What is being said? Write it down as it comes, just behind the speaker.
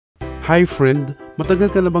Hi friend,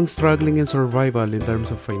 matagal ka na bang struggling in survival in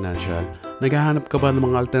terms of financial? Naghahanap ka ba ng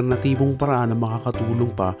mga alternatibong paraan na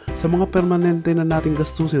makakatulong pa sa mga permanente na nating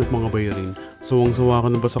gastusin at mga bayarin? Sawang-sawa ka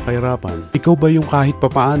na ba sa kahirapan? Ikaw ba yung kahit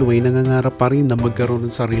papaano ay nangangarap pa rin na magkaroon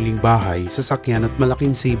ng sariling bahay, sasakyan at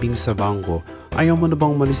malaking savings sa bangko? Ayaw mo na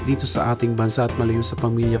bang umalis dito sa ating bansa at malayo sa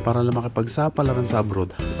pamilya para lang makipagsapalaran sa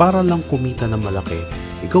abroad para lang kumita ng malaki?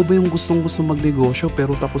 Ikaw ba yung gustong-gustong magnegosyo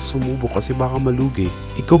pero takot sumubok kasi baka malugi?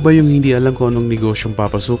 Ikaw ba yung hindi alam kung anong negosyong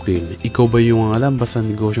papasukin? Ikaw ba yung ang alam basta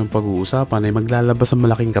negosyong pag-uusapan ay maglalabas ng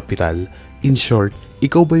malaking kapital? In short,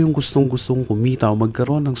 ikaw ba yung gustong-gustong kumita o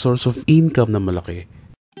magkaroon ng source of income na malaki?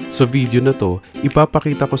 Sa video na to,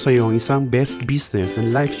 ipapakita ko sa iyo ang isang best business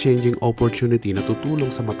and life-changing opportunity na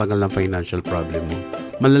tutulong sa matagal na financial problem mo.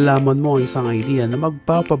 Malalaman mo ang isang idea na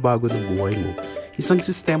magpapabago ng buhay mo. Isang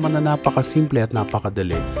sistema na napakasimple at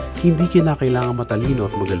napakadali. Hindi kinakailangan matalino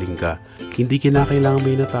at magaling ka. Hindi kinakailangan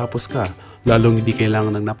may natapos ka. Lalong hindi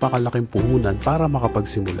kailangan ng napakalaking puhunan para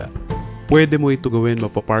makapagsimula. Pwede mo ito gawin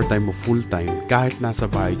mapa-part-time o full-time kahit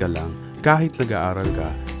nasa bahay ka lang, kahit nag-aaral ka,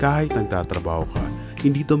 kahit nagtatrabaho ka.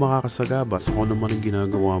 Hindi ito makakasagabas kung ano man ang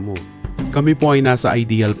ginagawa mo. Kami po ay nasa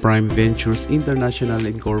Ideal Prime Ventures International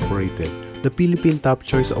Incorporated, the Philippine Top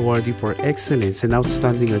Choice Awardee for Excellence and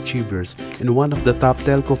Outstanding Achievers and one of the top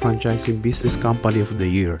telco franchising business company of the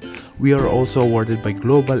year. We are also awarded by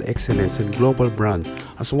Global Excellence and Global Brand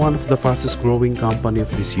as one of the fastest growing company of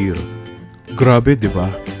this year. Grabe, di ba?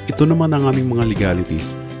 Ito naman ang aming mga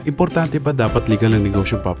legalities. Importante ba dapat legal ang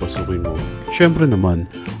negosyong papasukin mo? Syempre naman.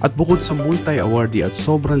 At bukod sa multi-awardee at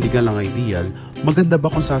sobrang legal ang Ideal, maganda ba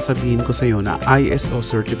kung sasabihin ko sa iyo na ISO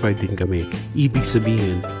certified din kami? Ibig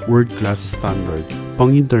sabihin, world-class standard,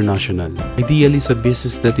 pang-international. Ideal is a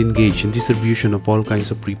business that engage in distribution of all kinds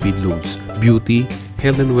of prepaid loans, beauty,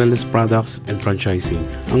 health and wellness products, and franchising.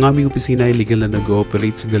 Ang aming opisina ay legal na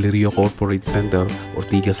nag-ooperate sa Galleria Corporate Center,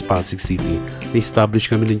 Ortigas, Pasig City. Na-establish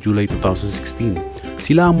kami noong July 2016.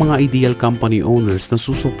 Sila ang mga ideal company owners na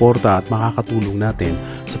susuporta at makakatulong natin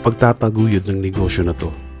sa pagtataguyod ng negosyo na to.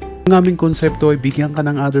 Ang aming konsepto ay bigyan ka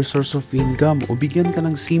ng other source of income o bigyan ka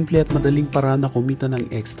ng simple at madaling paraan na kumita ng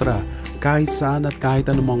extra kahit saan at kahit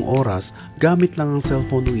anumang oras gamit lang ang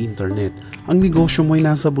cellphone o internet. Ang negosyo mo ay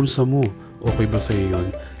nasa bulsa mo. Okay ba sa iyo yun?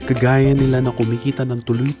 Kagaya nila na kumikita ng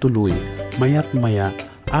tuloy-tuloy, maya't maya,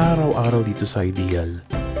 araw-araw dito sa Ideal.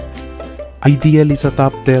 Ideal is a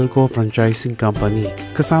top telco franchising company.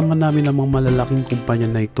 Kasama namin ang mga malalaking kumpanya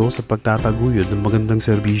na ito sa pagtataguyod ng magandang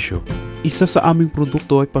serbisyo. Isa sa aming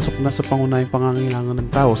produkto ay pasok na sa pangunahing pangangailangan ng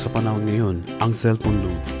tao sa panahon ngayon, ang cellphone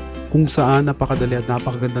loan. Kung saan napakadali at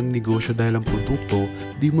napakagandang negosyo dahil ang produkto,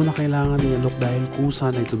 di mo na kailangan i-alok dahil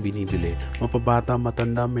kusa na itong binibili. Mapabata,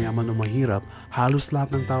 matanda, mayaman o mahirap, halos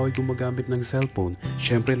lahat ng tao ay gumagamit ng cellphone.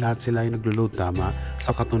 Siyempre lahat sila ay naglo-load, tama?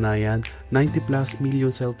 Sa katunayan, 90 plus million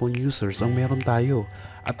cellphone users ang meron tayo.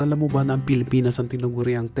 At alam mo ba na ang Pilipinas ang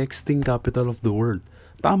tinuguri ang texting capital of the world?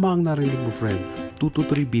 Tama ang narinig mo, friend. 2 to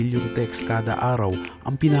 3 billion texts kada araw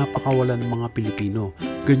ang pinapakawalan ng mga Pilipino.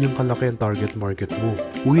 Ganyang kalaki ang target market mo.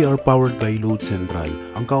 We are powered by Load Central,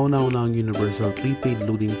 ang kauna-unahang universal prepaid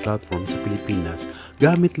loading platform sa Pilipinas.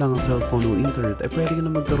 Gamit lang ang cellphone o internet ay pwede ka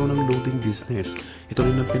na magkaroon ng loading business. Ito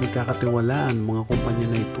rin ang pinagkakatiwalaan ng mga kumpanya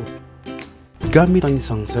na ito. Gamit ang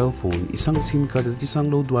isang cellphone, isang SIM card at isang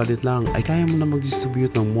load wallet lang ay kaya mo na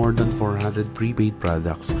mag-distribute ng more than 400 prepaid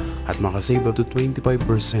products at makasave up to 25%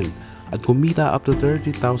 at kumita up to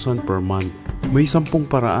 30,000 per month. May 10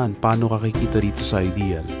 paraan paano ka kikita dito sa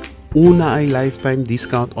Ideal. Una ay lifetime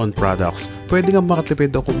discount on products. Pwede kang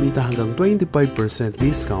makatipid o kumita hanggang 25%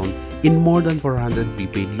 discount in more than 400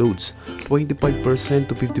 prepaid loads, 25%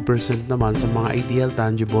 to 50% naman sa mga Ideal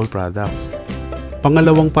tangible products.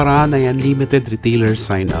 Pangalawang paraan ay unlimited retailer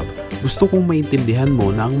sign-up. Gusto kong maintindihan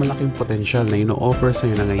mo na ang malaking potensyal na ino-offer sa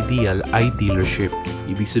iyo ng Ideal ay dealership.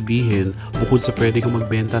 Ibig sabihin, bukod sa pwede kang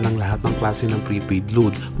magbenta ng lahat ng klase ng prepaid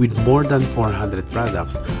load with more than 400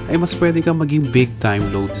 products, ay mas pwede kang maging big-time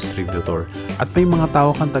load distributor. At may mga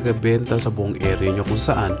tao kang taga-benta sa buong area nyo kung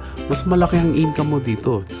saan mas malaki ang income mo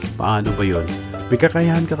dito. Paano ba yon? May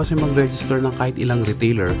kakayahan ka kasi mag-register ng kahit ilang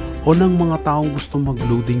retailer o ng mga taong gusto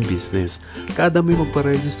mag-loading business. Kada may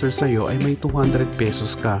magpa-register sa iyo ay may 200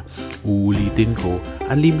 pesos ka. Uulitin ko,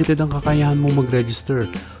 unlimited ang kakayahan mo mag-register.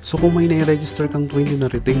 So kung may na-register kang 20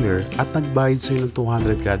 na retailer at nagbayad sa iyo ng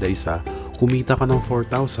 200 kada isa, kumita ka ng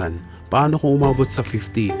 4,000. Paano kung umabot sa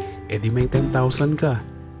 50? E di may 10,000 ka.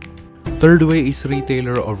 Third way is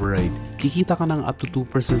retailer override. Kikita ka ng up to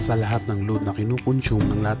 2% sa lahat ng load na kinukonsume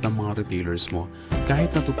ng lahat ng mga retailers mo.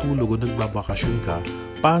 Kahit natutulog o nagbabakasyon ka,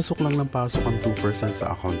 pasok lang ng pasok ang 2%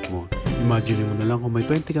 sa account mo. Imagine mo na lang kung may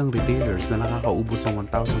 20 kang retailers na nakakaubos ng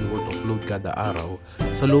 1,000 worth of load kada araw.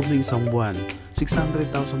 Sa loob ng isang buwan,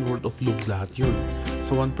 600,000 worth of load lahat yun.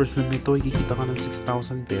 Sa 1% nito ay kikita ka ng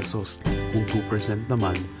 6,000 pesos. Kung 2%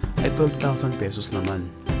 naman, ay 12,000 pesos naman.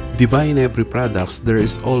 Diba in every products, there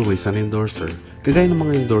is always an endorser. Kagaya ng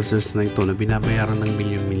mga endorsers na ito na binabayaran ng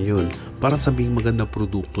milyon-milyon para sabing maganda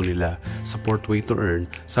produkto nila. Support way to earn,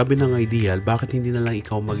 sabi ng Ideal, bakit hindi na lang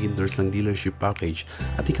ikaw mag-endorse ng dealership package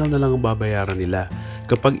at ikaw na lang ang babayaran nila?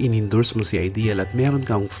 Kapag in-endorse mo si Ideal at meron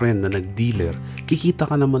kang friend na nag-dealer, kikita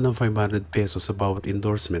ka naman ng 500 pesos sa bawat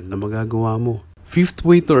endorsement na magagawa mo. Fifth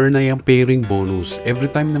way to earn ay ang pairing bonus.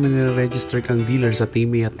 Every time na nire-register kang dealer sa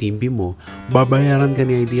Team A at Team B mo, babayaran ka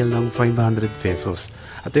ni Ideal ng 500 pesos.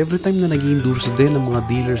 At every time na nag-endorse din ng mga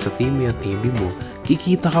dealer sa Team A at Team B mo,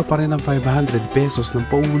 kikita ka pa rin ng 500 pesos ng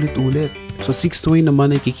paulit-ulit. Sa sixth way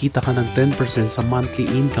naman ay kikita ka ng 10% sa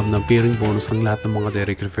monthly income ng pairing bonus ng lahat ng mga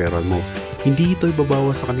direct referral mo. Hindi ito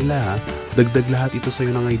ibabawas sa kanila ha, dagdag lahat ito sa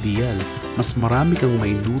iyo ng Ideal. Mas marami kang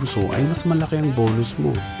maindurso ay mas malaki ang bonus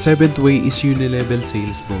mo. Seventh way is unilevel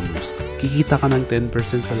sales bonus. Kikita ka ng 10%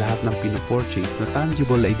 sa lahat ng pinapurchase na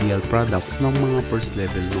tangible Ideal products ng mga first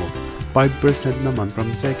level mo. 5% naman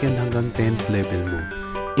from second hanggang 10th level mo.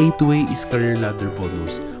 Eighth way is career ladder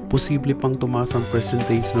bonus. Posible pang tumaas ang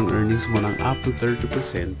percentage ng earnings mo ng up to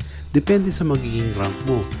 30% depende sa magiging rank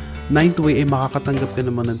mo. Ninth way ay makakatanggap ka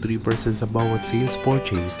naman ng 3% sa bawat sales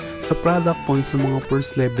purchase sa product points ng mga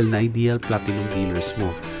first level na Ideal Platinum dealers mo.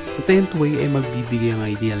 Sa 10th way ay magbibigay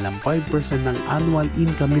ang Ideal ng 5% ng annual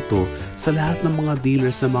income nito sa lahat ng mga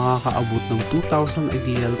dealers na makakaabot ng 2,000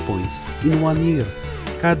 Ideal points in 1 year.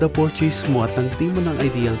 Kada purchase mo at ng team mo ng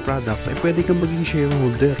Ideal products ay pwede kang maging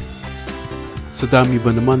shareholder. Sa dami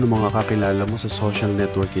ba naman ng mga kakilala mo sa social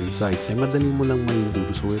networking sites ay madali mo lang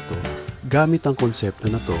maindurso ito. Gamit ang konsepto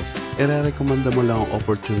na to, ire-recommenda mo lang ang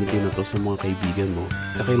opportunity na to sa mga kaibigan mo,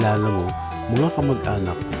 kakilala mo, mga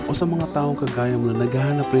kamag-anak o sa mga taong kagaya mo na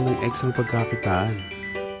naghahanap rin ng extra pagkakitaan.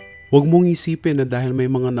 Huwag mong isipin na dahil may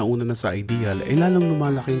mga nauna na sa Ideal ay lalong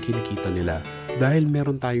lumalaki ang kinikita nila dahil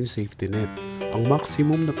meron tayong safety net. Ang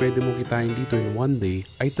maximum na pwede mong kitain dito in one day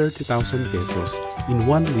ay 30,000 pesos. In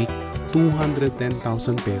 1 week, 210,000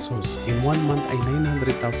 pesos. In 1 month ay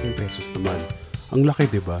 900,000 pesos naman. Ang laki,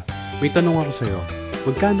 diba? May tanong ako sa'yo.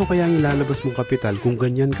 Magkano kaya ang ilalabas mong kapital kung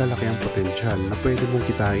ganyan kalaki ang potensyal na pwede mong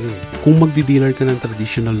kitain? Kung magdi-dealer ka ng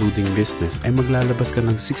traditional loading business ay maglalabas ka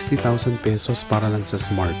ng 60,000 pesos para lang sa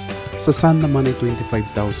Smart. Sa Sun naman ay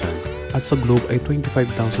 25,000 at sa Globe ay 25,000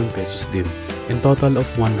 pesos din. In total of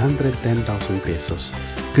 110,000 pesos.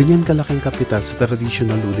 Ganyan kalaking kapital sa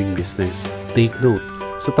traditional loading business. Take note,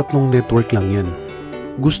 sa 3 network lang yan.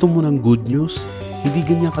 Gusto mo ng good news? Hindi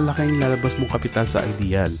ganyan kalaki ang lalabas mong kapital sa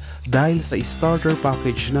Ideal. Dahil sa starter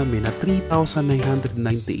package namin na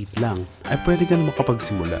 3,998 lang, ay pwede ka na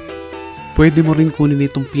makapagsimula. Pwede mo rin kunin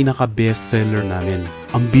itong pinaka-best seller namin,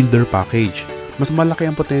 ang Builder Package. Mas malaki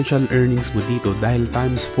ang potential earnings mo dito dahil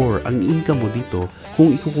times 4 ang income mo dito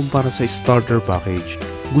kung ikukumpara sa starter package.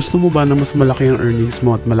 Gusto mo ba na mas malaki ang earnings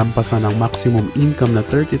mo at malampasan ang maximum income na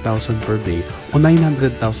 30,000 per day o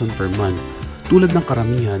 900,000 per month? Tulad ng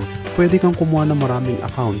karamihan, pwede kang kumuha ng maraming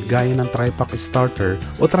account gaya ng Tripack Starter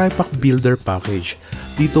o Tripack Builder Package.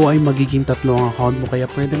 Dito ay magiging 3 ang account mo kaya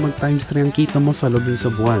pwede mag times 3 ang kita mo sa loob ng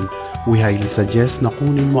isang buwan. We highly suggest na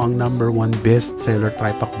kunin mo ang number 1 best seller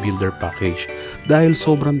Tripack Builder Package dahil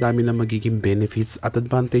sobrang dami na magiging benefits at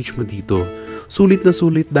advantage mo dito. Sulit na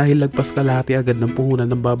sulit dahil lagpas kalahati agad ng puhunan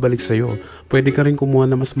ng babalik sa'yo. Pwede ka rin kumuha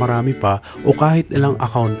na mas marami pa o kahit ilang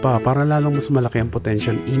account pa para lalong mas malaki ang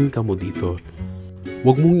potential income mo dito.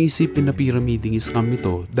 Huwag mong isipin na pyramiding scam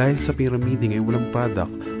ito dahil sa pyramiding ay walang product,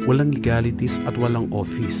 walang legalities at walang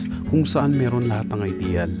office kung saan meron lahat ng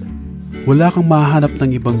Ideal. Wala kang mahanap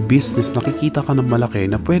ng ibang business na kikita ka ng malaki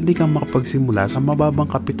na pwede kang makapagsimula sa mababang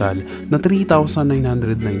kapital na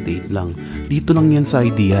 3,998 lang. Dito lang yan sa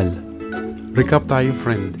Ideal. Recap tayo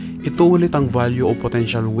friend, ito ulit ang value o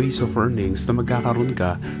potential ways of earnings na magkakaroon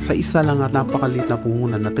ka sa isa lang at napakalit na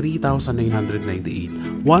puhunan na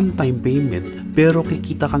 3,998. One-time payment pero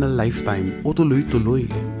kikita ka na lifetime o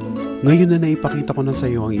tuloy-tuloy. Ngayon na naipakita ko na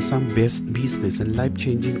sa iyo ang isang best business and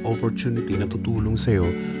life-changing opportunity na tutulong sa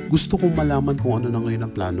iyo, gusto kong malaman kung ano na ngayon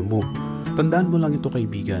ang plano mo. Tandaan mo lang ito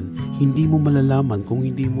kaibigan, hindi mo malalaman kung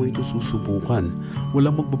hindi mo ito susubukan.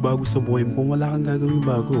 Walang magbabago sa buhay mo kung wala kang gagawin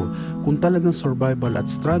bago. Kung talagang survival at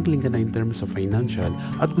struggling ka na in terms of financial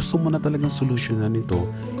at gusto mo na talagang solusyonan ito,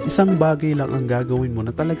 isang bagay lang ang gagawin mo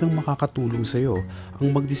na talagang makakatulong sa iyo, ang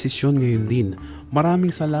magdesisyon ngayon din.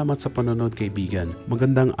 Maraming salamat sa panonood kaibigan.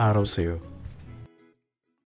 Magandang araw sa iyo.